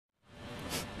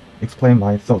explain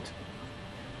my thought.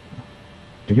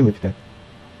 Do you repeat that?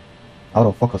 Out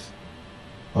of focus.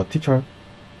 A teacher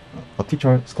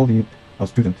scolded a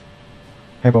student.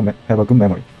 Have a good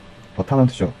memory. A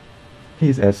talent show. He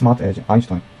is as smart as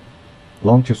Einstein.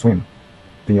 Learn to swim.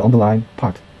 The underlined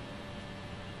part.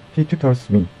 He tutors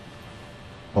me.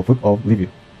 A book review.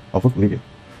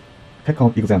 Take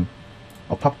home exam.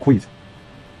 A pop quiz.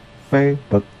 Fail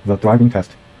the driving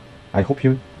test. I hope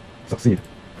you succeed.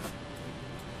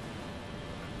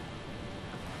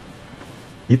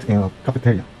 Eat in a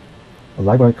cafeteria. A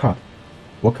library card.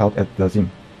 Work out at the gym.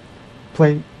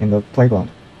 Play in the playground.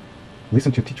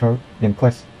 Listen to teacher in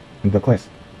the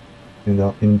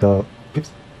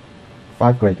fifth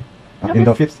grade. In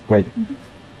the fifth grade.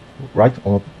 Write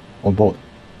on board.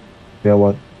 There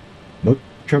were no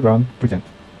children present.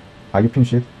 Are you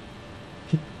finished?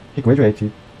 He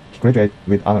graduated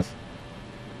with honors.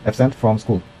 Absent from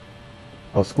school.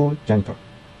 A school janitor.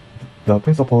 The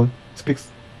principal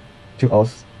speaks to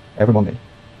us every Monday.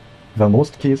 The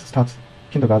most kids start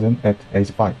kindergarten at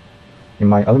age 5. In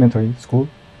my elementary school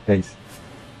days.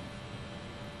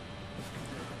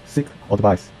 Seek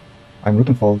advice. I'm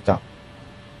looking for a job.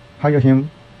 Hire him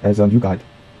as a new guide.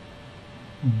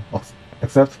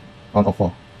 Accept an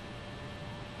offer.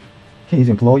 He is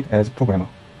employed as programmer.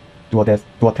 Do a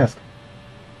task.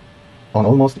 An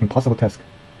almost impossible task.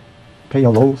 Pay a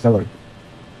low salary.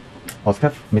 A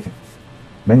staff meeting.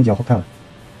 Manage a hotel.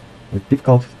 With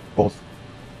difficult boss.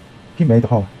 He made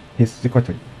her his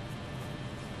secretary.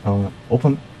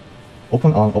 Open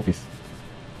an office.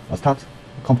 Start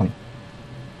a company.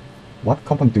 What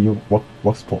company do you work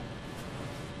for?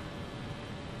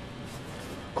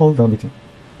 Call the meeting.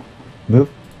 Move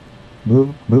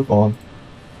on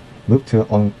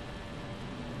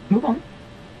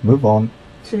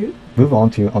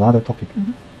to another topic.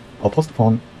 A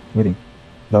postpone meeting.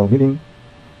 The meeting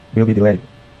will be delayed.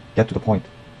 Get to the point.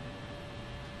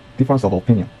 Difference of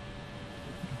opinion.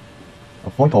 A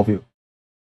point of view.